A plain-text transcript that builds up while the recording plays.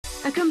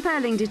A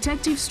compelling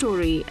detective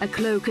story, a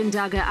cloak and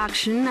dagger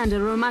action, and a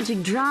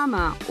romantic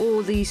drama,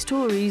 all these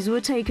stories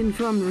were taken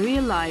from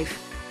real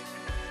life.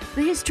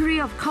 The history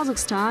of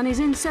Kazakhstan is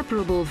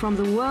inseparable from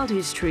the world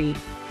history.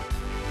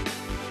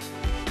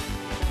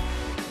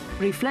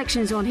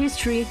 Reflections on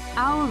history,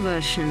 our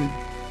version.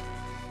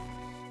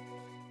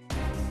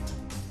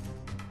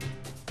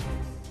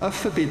 A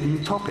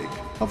forbidden topic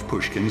of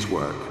Pushkin's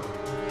work.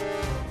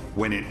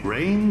 When it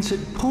rains,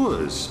 it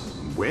pours.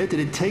 Where did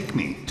it take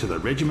me? To the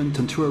regiment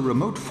and to a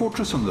remote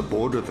fortress on the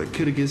border of the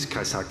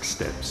Kyrgyz-Kazakh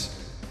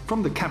steppes.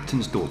 From The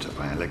Captain's Daughter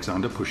by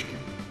Alexander Pushkin.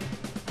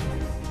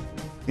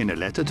 In a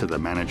letter to the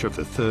manager of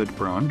the 3rd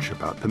branch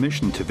about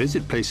permission to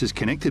visit places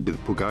connected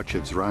with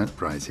Pugachev's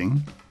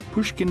rising,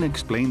 Pushkin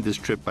explained this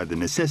trip by the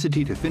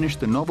necessity to finish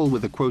the novel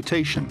with a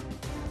quotation.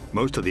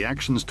 Most of the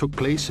actions took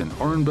place in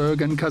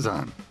Orenburg and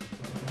Kazan.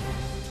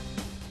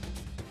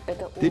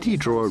 Did he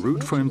draw a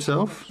route for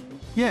himself?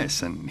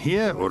 Yes, and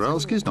here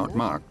Uralsk is not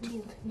marked.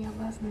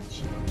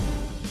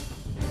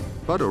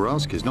 But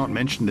Uralsk is not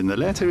mentioned in the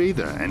letter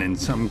either, and in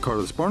some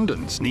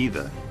correspondence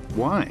neither.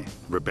 Why?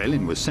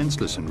 Rebellion was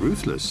senseless and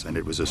ruthless, and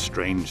it was a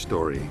strange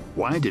story.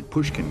 Why did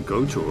Pushkin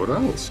go to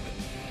Uralsk?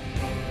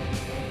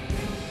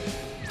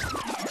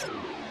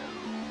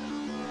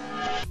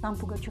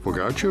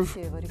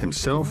 Pugachev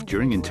himself,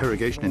 during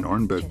interrogation in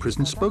Orenburg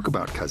prison, spoke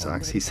about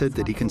Kazakhs. He said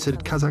that he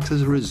considered Kazakhs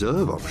as a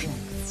reserve option.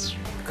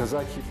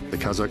 The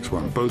Kazakhs were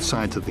on both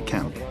sides of the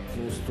camp.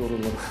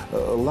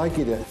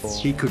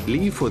 He could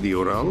leave for the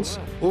Urals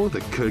or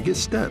the Kyrgyz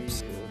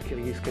steppes.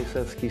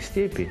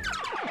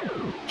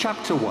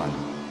 Chapter 1.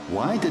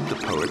 Why did the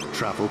poet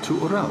travel to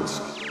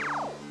Uralsk?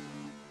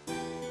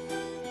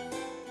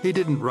 He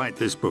didn't write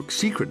this book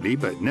secretly,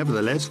 but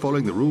nevertheless,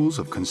 following the rules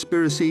of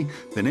conspiracy,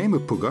 the name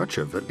of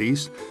Pugachev, at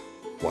least,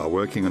 while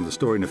working on the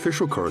story in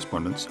official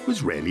correspondence,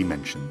 was rarely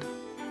mentioned.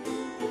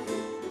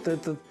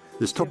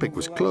 This topic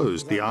was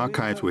closed, the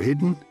archives were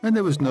hidden, and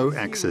there was no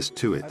access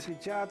to it.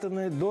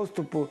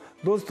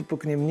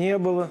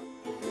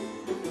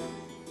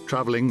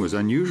 Traveling was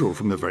unusual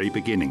from the very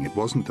beginning. It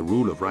wasn't the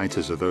rule of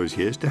writers of those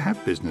years to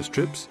have business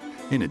trips.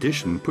 In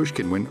addition,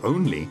 Pushkin went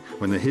only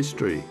when the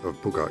history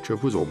of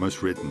Pugachev was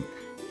almost written.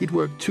 He'd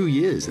worked 2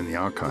 years in the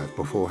archive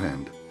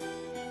beforehand.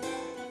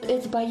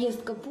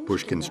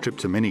 Pushkin's trip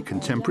to many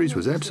contemporaries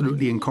was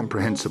absolutely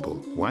incomprehensible.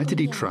 Why did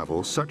he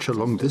travel such a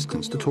long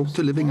distance to talk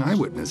to living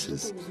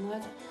eyewitnesses?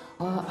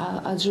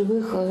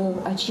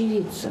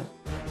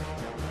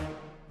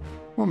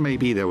 Or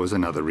maybe there was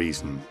another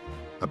reason,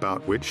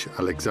 about which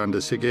Alexander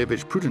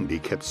Sergeyevich prudently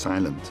kept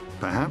silent.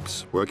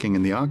 Perhaps, working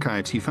in the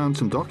archives, he found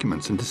some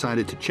documents and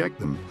decided to check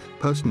them,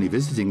 personally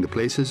visiting the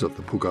places of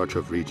the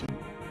Pugachev region.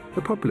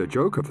 The popular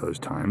joke of those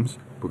times,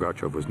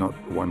 Pugachev was not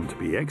one to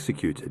be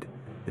executed.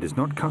 It is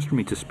not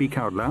customary to speak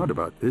out loud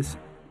about this,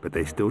 but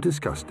they still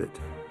discussed it.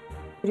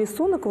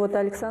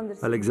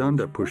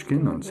 Alexander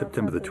Pushkin, on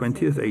September the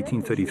 20th,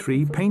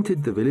 1833,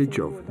 painted the village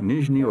of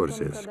Nizhny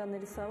Orzesk.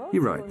 He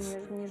writes,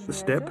 "The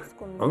steppe,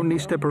 only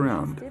step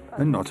around,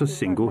 and not a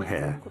single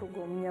hair."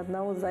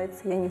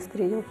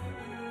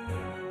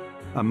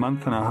 A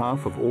month and a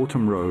half of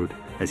autumn road,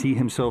 as he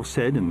himself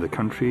said, in the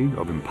country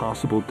of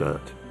impassable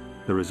dirt.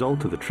 The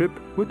result of the trip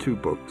were 2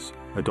 books,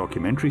 a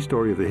documentary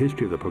story of the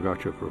history of the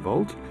Pugachev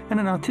revolt and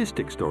an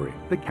artistic story,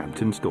 The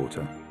Captain's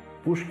Daughter.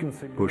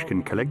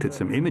 Pushkin collected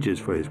some images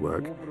for his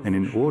work, and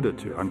in order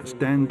to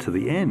understand to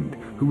the end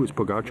who was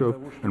Pugachev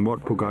and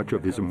what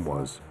Pugachevism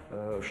was.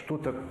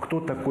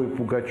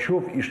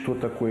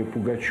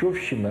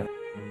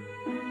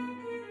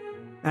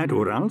 At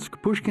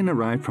Uralsk, Pushkin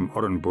arrived from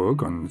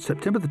Orenburg on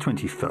September the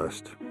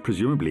 21st,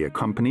 presumably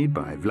accompanied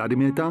by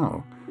Vladimir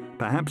Dahl.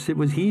 Perhaps it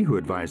was he who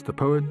advised the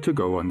poet to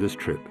go on this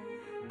trip.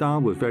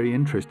 Dahl was very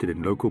interested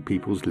in local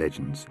people's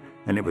legends,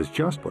 and it was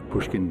just what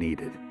Pushkin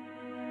needed.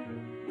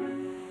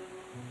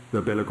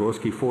 The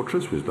Belogorsky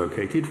fortress was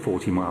located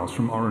 40 miles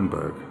from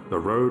Orenburg. The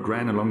road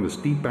ran along the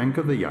steep bank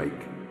of the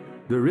Yaik.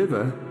 The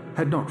river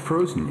had not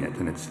frozen yet,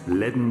 and its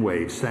leaden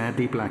waves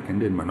sadly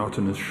blackened in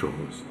monotonous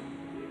shores.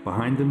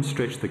 Behind them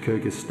stretched the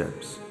Kyrgyz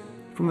steppes.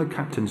 From The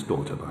Captain's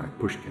Daughter by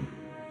Pushkin.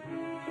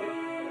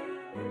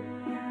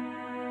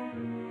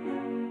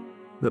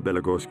 The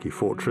Belogorsky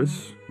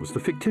fortress was the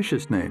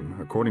fictitious name.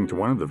 According to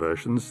one of the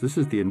versions, this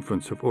is the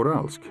influence of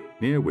Uralsk,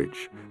 near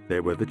which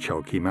there were the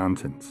Chalky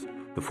Mountains.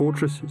 The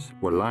fortresses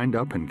were lined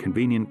up in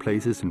convenient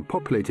places and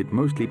populated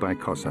mostly by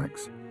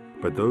Cossacks,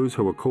 but those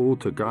who were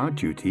called to guard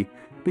duty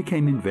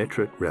became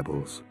inveterate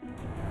rebels.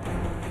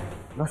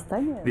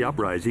 The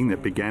uprising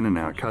that began in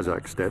our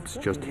Kazakh steppes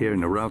just here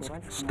in Uralsk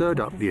stirred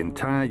up the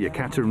entire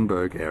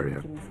Yekaterinburg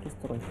area.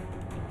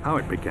 How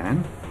it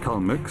began?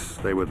 Kalmyks,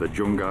 they were the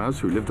Dzungars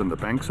who lived on the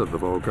banks of the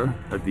Volga,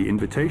 at the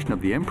invitation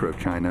of the Emperor of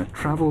China,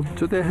 traveled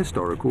to their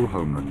historical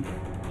homeland.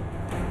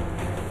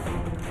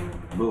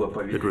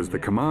 It was the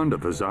command of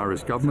the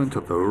Tsarist government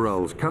of the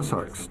Urals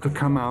Cossacks to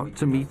come out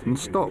to meet and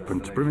stop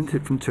and to prevent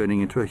it from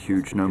turning into a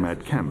huge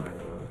nomad camp.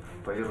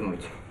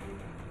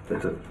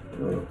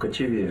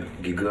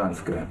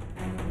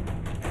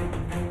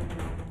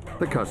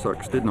 The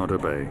Cossacks did not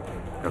obey.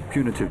 A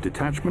punitive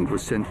detachment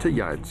was sent to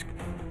Yaisk.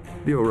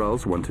 The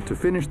Urals wanted to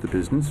finish the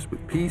business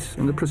with peace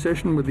and the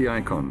procession with the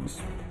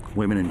icons.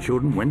 Women and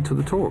children went to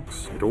the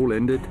talks. It all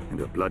ended in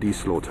a bloody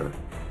slaughter.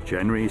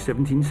 January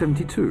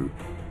 1772.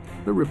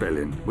 The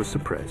rebellion was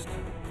suppressed.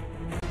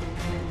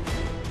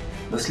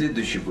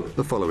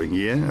 The following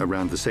year,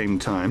 around the same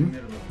time,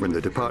 when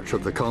the departure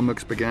of the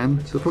Kalmucks began,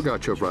 the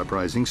Pugachev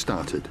uprising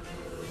started.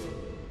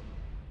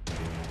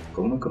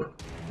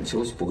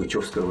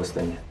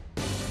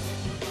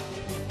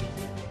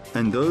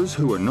 And those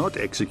who were not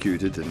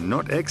executed and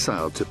not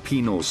exiled to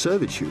penal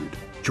servitude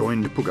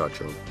joined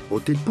Pugachev. Or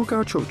did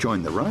Pugachev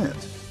join the riot?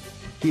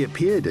 He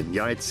appeared in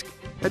Yaisk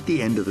at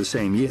the end of the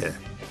same year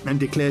and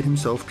declared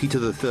himself Peter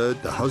III,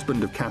 the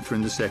husband of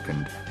Catherine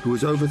II, who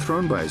was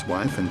overthrown by his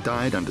wife and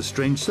died under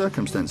strange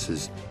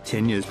circumstances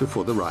 10 years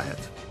before the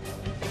riot.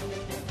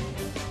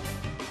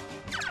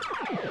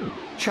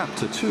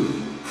 Chapter 2.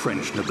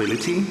 French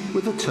nobility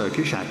with a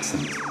Turkish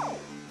accent.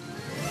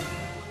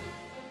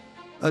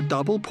 A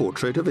double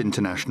portrait of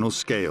international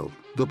scale,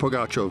 the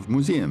Pugachev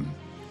Museum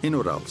in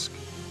Uralsk.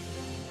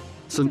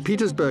 St.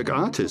 Petersburg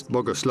artist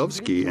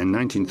Bogoslovsky in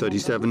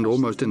 1937,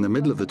 almost in the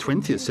middle of the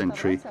 20th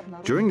century,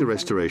 during the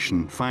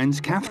restoration, finds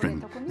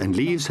Catherine and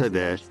leaves her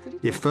there.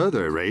 If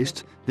further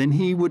erased, then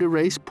he would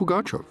erase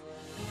Pugachev.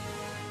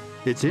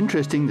 It's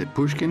interesting that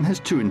Pushkin has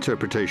two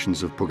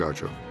interpretations of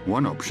Pugachev.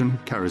 One option,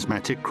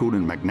 charismatic, cruel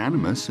and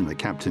magnanimous in The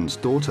Captain's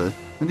Daughter,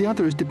 and the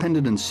other is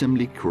dependent and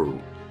similarly cruel.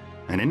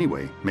 And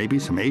anyway, maybe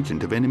some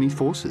agent of enemy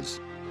forces.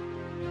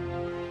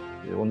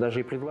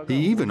 He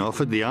even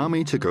offered the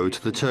army to go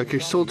to the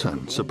Turkish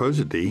Sultan.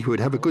 Supposedly, he would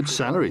have a good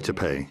salary to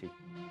pay.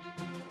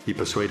 He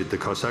persuaded the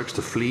Cossacks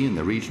to flee in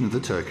the region of the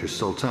Turkish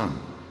Sultan.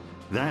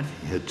 That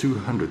he had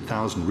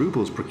 200,000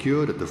 rubles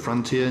procured at the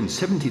frontier and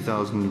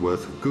 70,000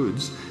 worth of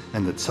goods,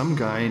 and that some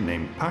guy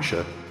named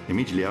Pasha,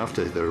 immediately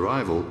after their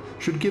arrival,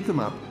 should give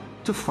them up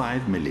to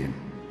 5 million.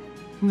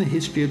 From the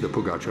history of the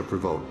Pugachev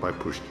revolt by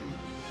Pushkin.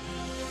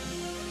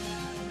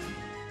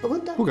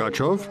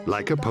 Pugachev,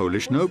 like a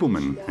Polish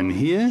nobleman, and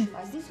here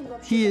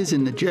he is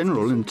in the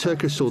general and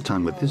Turkish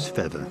Sultan with his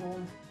feather.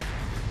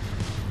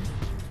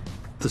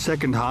 The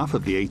second half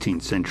of the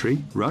 18th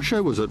century,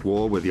 Russia was at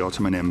war with the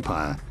Ottoman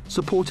Empire,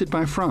 supported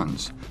by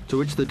France, to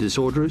which the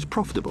disorder is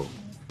profitable.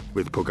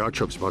 With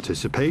Pugachev's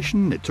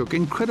participation, it took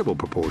incredible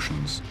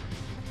proportions,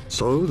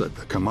 so that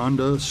the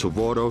commander,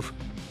 Suvorov,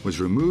 was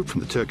removed from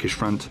the Turkish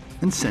front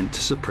and sent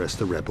to suppress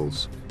the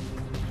rebels.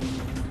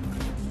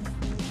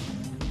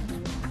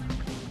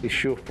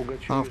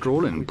 After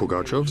all, in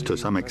Pugachev's, to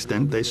some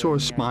extent, they saw a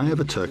spy of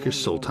a Turkish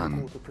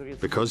sultan,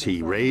 because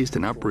he raised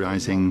an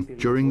uprising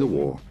during the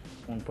war.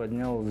 The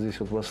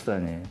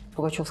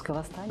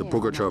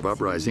Pugachev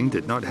uprising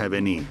did not have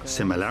any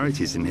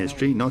similarities in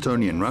history, not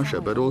only in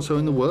Russia, but also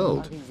in the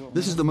world.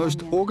 This is the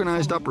most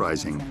organized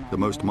uprising, the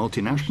most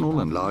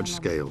multinational and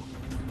large-scale.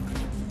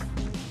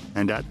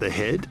 And at the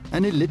head,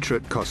 an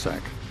illiterate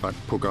Cossack. But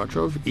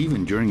Pugachev,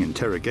 even during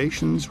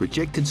interrogations,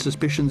 rejected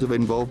suspicions of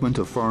involvement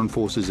of foreign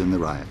forces in the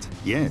riot.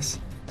 Yes,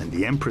 and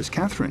the Empress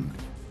Catherine,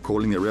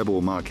 calling the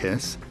rebel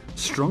Marquess,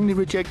 strongly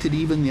rejected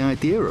even the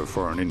idea of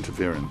foreign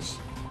interference.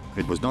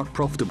 It was not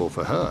profitable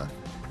for her,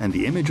 and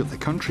the image of the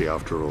country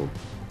after all.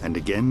 And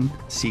again,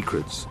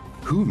 secrets.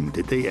 Whom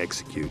did they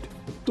execute?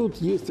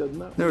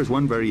 There is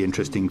one very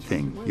interesting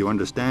thing. You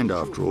understand,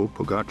 after all,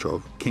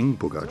 Pugachev, King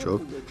Pugachev,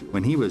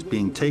 when he was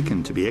being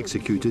taken to be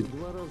executed,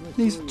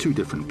 these are two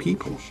different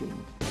people.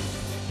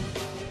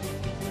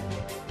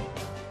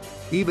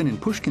 Even in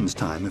Pushkin's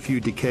time, a few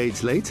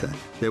decades later,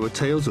 there were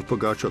tales of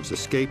Pugachev's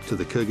escape to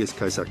the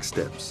Kyrgyz-Kazakh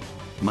steppes.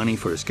 Money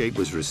for escape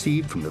was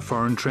received from the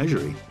foreign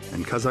treasury,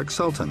 and Kazakh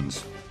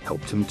sultans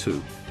helped him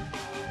too.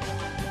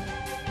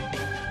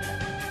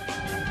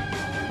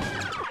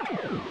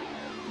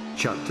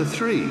 Chapter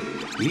 3.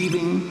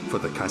 Leaving for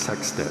the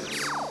Kazakh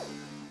steppes.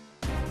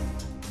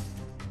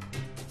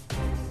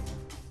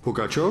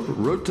 Pugachev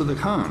wrote to the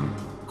Khan,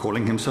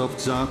 calling himself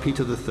Tsar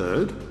Peter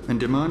III and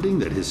demanding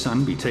that his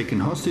son be taken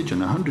hostage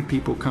and 100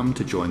 people come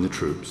to join the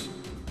troops.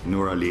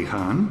 Nur Ali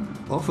Khan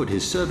offered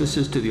his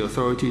services to the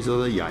authorities of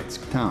the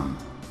Yaisk town.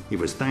 He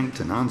was thanked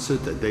and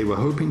answered that they were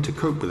hoping to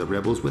cope with the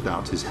rebels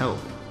without his help.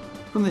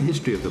 From the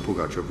history of the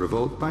Pugachev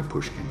revolt by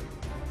Pushkin.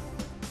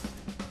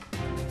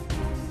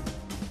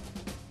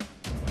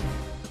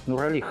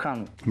 Nur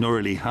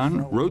Ali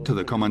Khan wrote to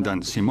the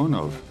Commandant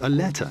Simonov a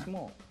letter.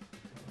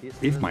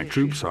 If my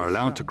troops are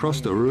allowed to cross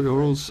the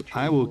Urals,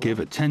 I will give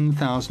a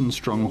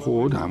 10,000-strong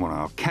horde.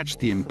 I'll catch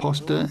the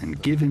impostor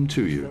and give him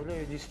to you.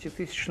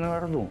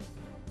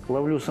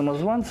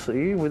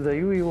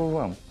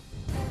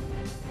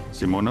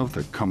 Simonov,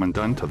 the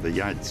commandant of the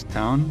Yaisk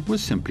town,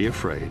 was simply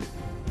afraid.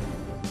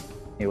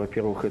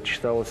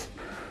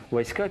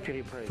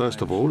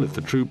 First of all, if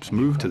the troops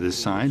move to this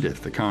side,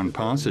 if the Khan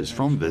passes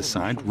from this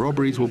side,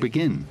 robberies will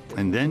begin.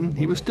 And then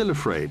he was still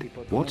afraid.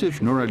 What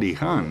if Nur Ali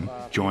Khan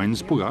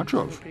joins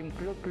Pugachev?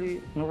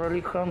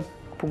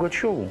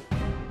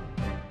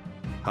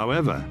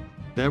 However,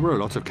 there were a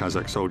lot of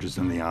Kazakh soldiers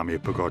in the army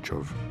of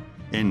Pugachev.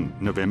 In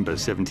November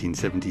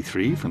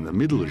 1773, from the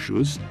Middle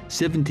Rus,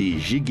 70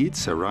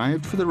 Zhigits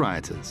arrived for the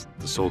rioters.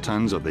 The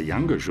sultans of the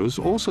younger Rus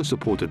also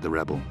supported the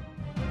rebel.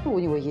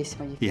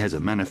 He has a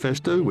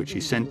manifesto which he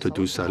sent to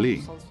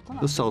Dusali.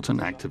 The Sultan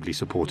actively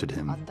supported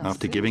him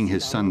after giving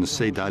his son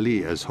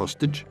Seydali as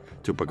hostage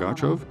to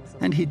Pugachev,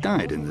 and he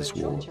died in this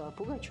war.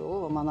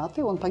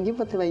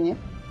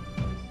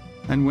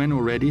 And when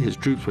already his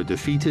troops were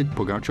defeated,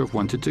 Pugachev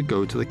wanted to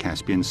go to the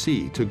Caspian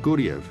Sea, to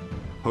Guryev,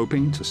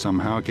 hoping to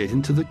somehow get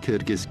into the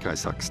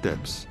Kyrgyz-Kazakh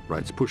steppes,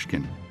 writes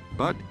Pushkin.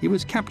 But he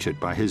was captured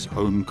by his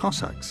own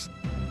Cossacks.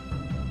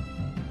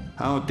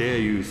 "How dare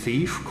you,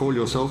 thief, call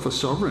yourself a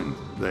sovereign?"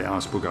 they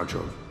asked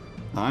Pugachev.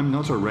 "I'm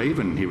not a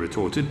raven," he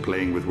retorted,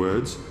 playing with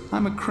words.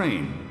 "I'm a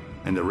crane,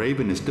 and the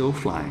raven is still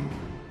flying."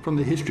 From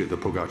the history of the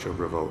Pugachev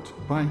revolt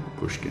by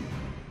Pushkin.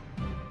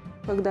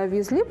 When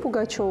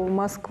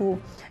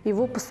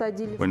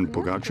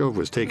Pugachev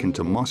was taken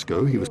to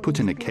Moscow, he was put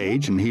in a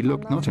cage and he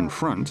looked not in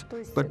front,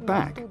 but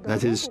back,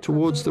 that is,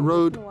 towards the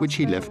road which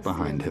he left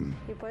behind him.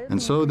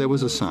 And so there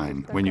was a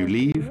sign: when you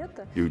leave,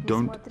 you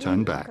don't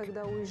turn back.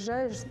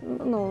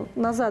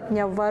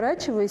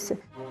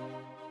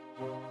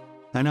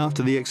 And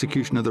after the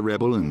execution of the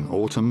rebel in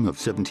autumn of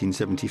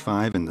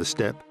 1775 in the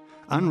steppe,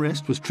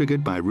 unrest was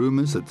triggered by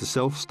rumors that the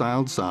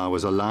self-styled Tsar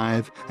was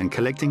alive and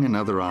collecting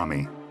another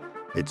army.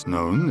 It's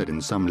known that in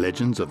some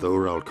legends of the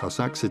Ural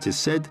Cossacks it is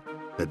said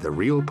that the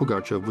real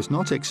Pugachev was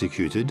not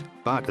executed,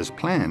 but, as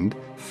planned,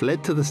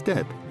 fled to the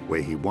steppe,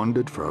 where he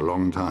wandered for a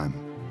long time.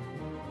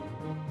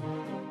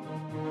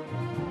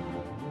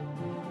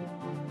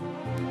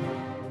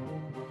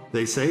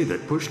 They say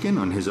that Pushkin,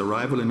 on his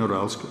arrival in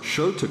Uralsk,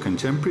 showed to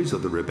contemporaries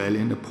of the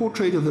rebellion a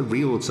portrait of the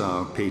real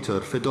Tsar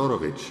Peter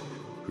Fedorovich,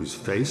 whose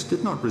face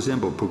did not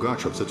resemble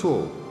Pugachev's at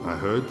all. I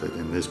heard that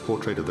in this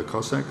portrait of the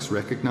Cossacks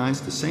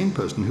recognized the same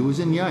person who was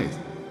in Yaiz,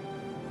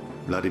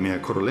 Vladimir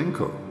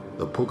Korolenko,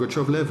 the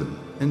Pugachev Levin,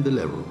 in the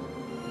Level.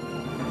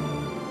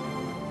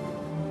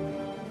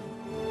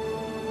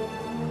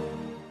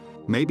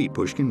 Maybe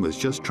Pushkin was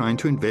just trying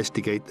to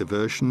investigate the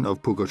version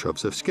of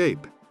Pugachev's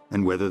escape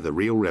and whether the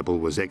real rebel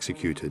was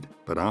executed.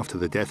 But after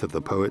the death of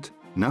the poet,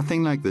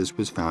 nothing like this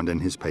was found in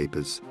his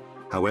papers.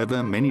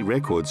 However, many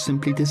records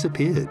simply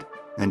disappeared,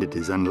 and it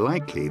is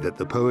unlikely that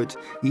the poet,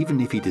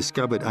 even if he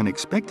discovered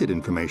unexpected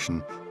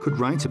information, could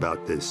write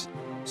about this.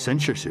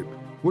 Censorship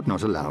would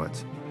not allow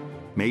it.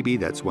 Maybe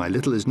that's why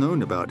little is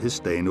known about his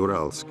stay in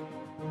Uralsk.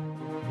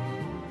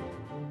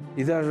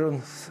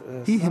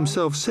 He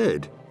himself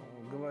said,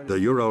 "The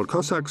Ural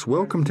Cossacks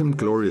welcomed him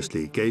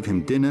gloriously, gave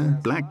him dinner,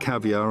 black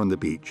caviar on the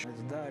beach.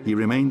 He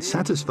remained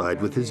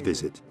satisfied with his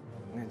visit."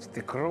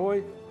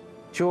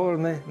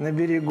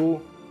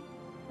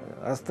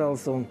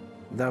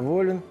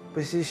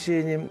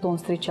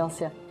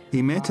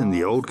 He met in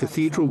the old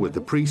cathedral with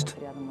the priest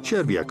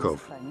Chervyakov.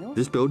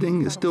 This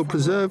building is still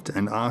preserved,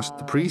 and asked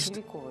the priest,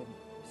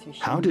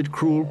 "How did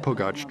cruel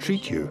Pugach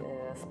treat you?"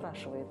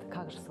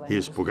 "He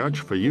is Pugach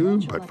for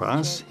you, but for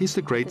us, he's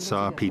the great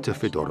Tsar Peter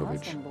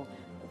Fedorovich."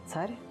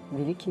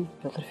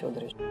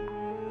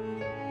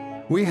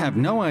 We have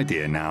no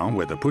idea now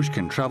whether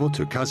Pushkin traveled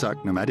to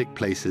Kazakh nomadic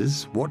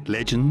places, what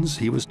legends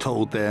he was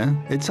told there.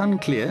 It's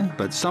unclear,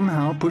 but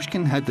somehow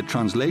Pushkin had the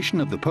translation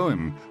of the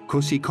poem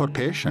Kosi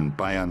Korpesh and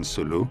Bayan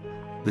Sulu.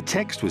 The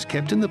text was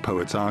kept in the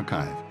poet's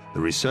archive. The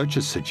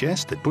researchers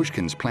suggest that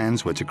Pushkin's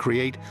plans were to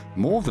create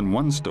more than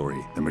one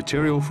story, the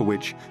material for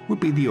which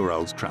would be the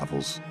Ural's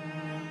travels.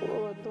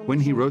 When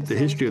he wrote the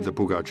history of the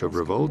Pugachev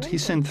revolt, he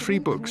sent 3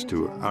 books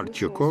to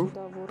Artyukov,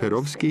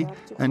 Perovsky,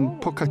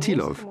 and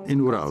Pokatilov in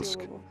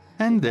Uralsk.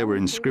 And there were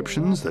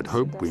inscriptions that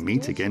hope we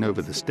meet again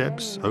over the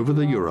steppes, over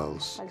the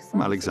Urals,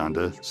 from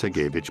Alexander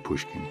Sergeyevich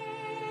Pushkin.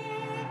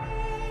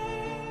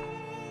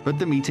 But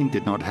the meeting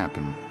did not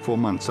happen. 4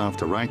 months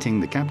after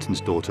writing The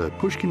Captain's Daughter,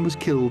 Pushkin was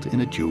killed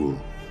in a duel.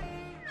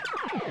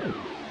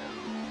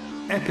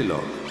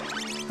 Epilogue: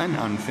 an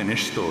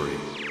unfinished story.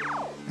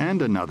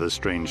 And another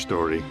strange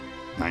story.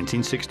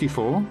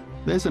 1964,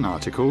 there's an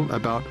article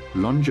about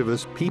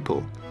longevous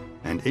people,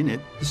 and in it,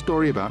 the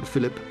story about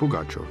Philip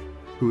Pugachev,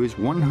 who is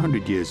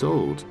 100 years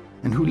old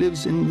and who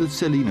lives in the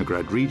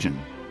Tselinograd region.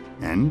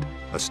 And,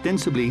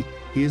 ostensibly,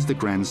 he is the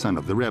grandson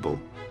of the rebel,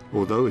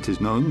 although it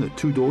is known that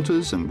 2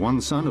 daughters and 1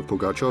 son of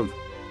Pugachev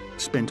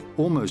spent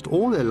almost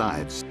all their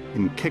lives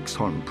in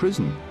Kexholm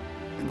prison,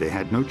 and they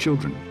had no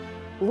children.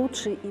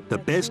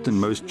 The best and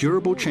most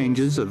durable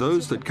changes are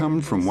those that come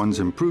from one's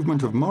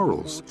improvement of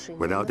morals,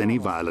 without any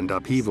violent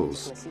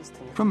upheavals.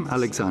 From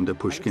Alexander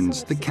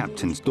Pushkin's The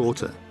Captain's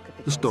Daughter.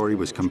 The story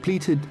was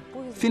completed,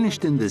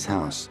 finished in this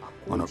house,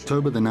 on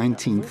October the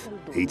 19th,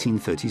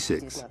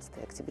 1836.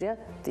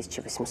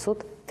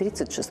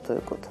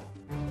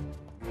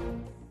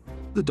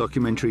 The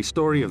documentary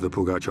story of the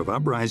Pugachev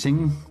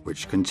uprising,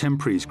 which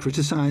contemporaries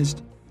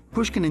criticized,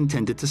 Pushkin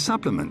intended to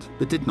supplement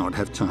but did not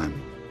have time.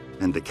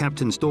 And The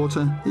Captain's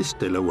Daughter is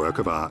still a work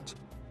of art.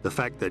 The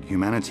fact that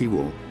humanity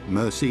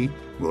mercy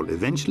will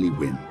eventually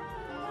win.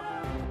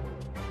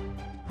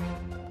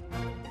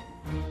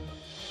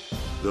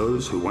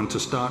 Those who want to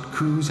start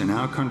coups in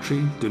our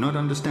country do not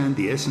understand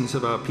the essence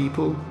of our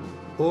people,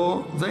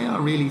 or they are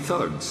really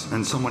thugs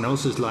and someone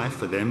else's life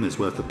for them is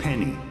worth a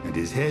penny and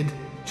his head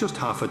just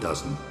half a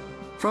dozen.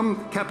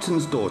 From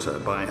Captain's Daughter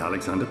by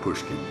Alexander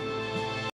Pushkin.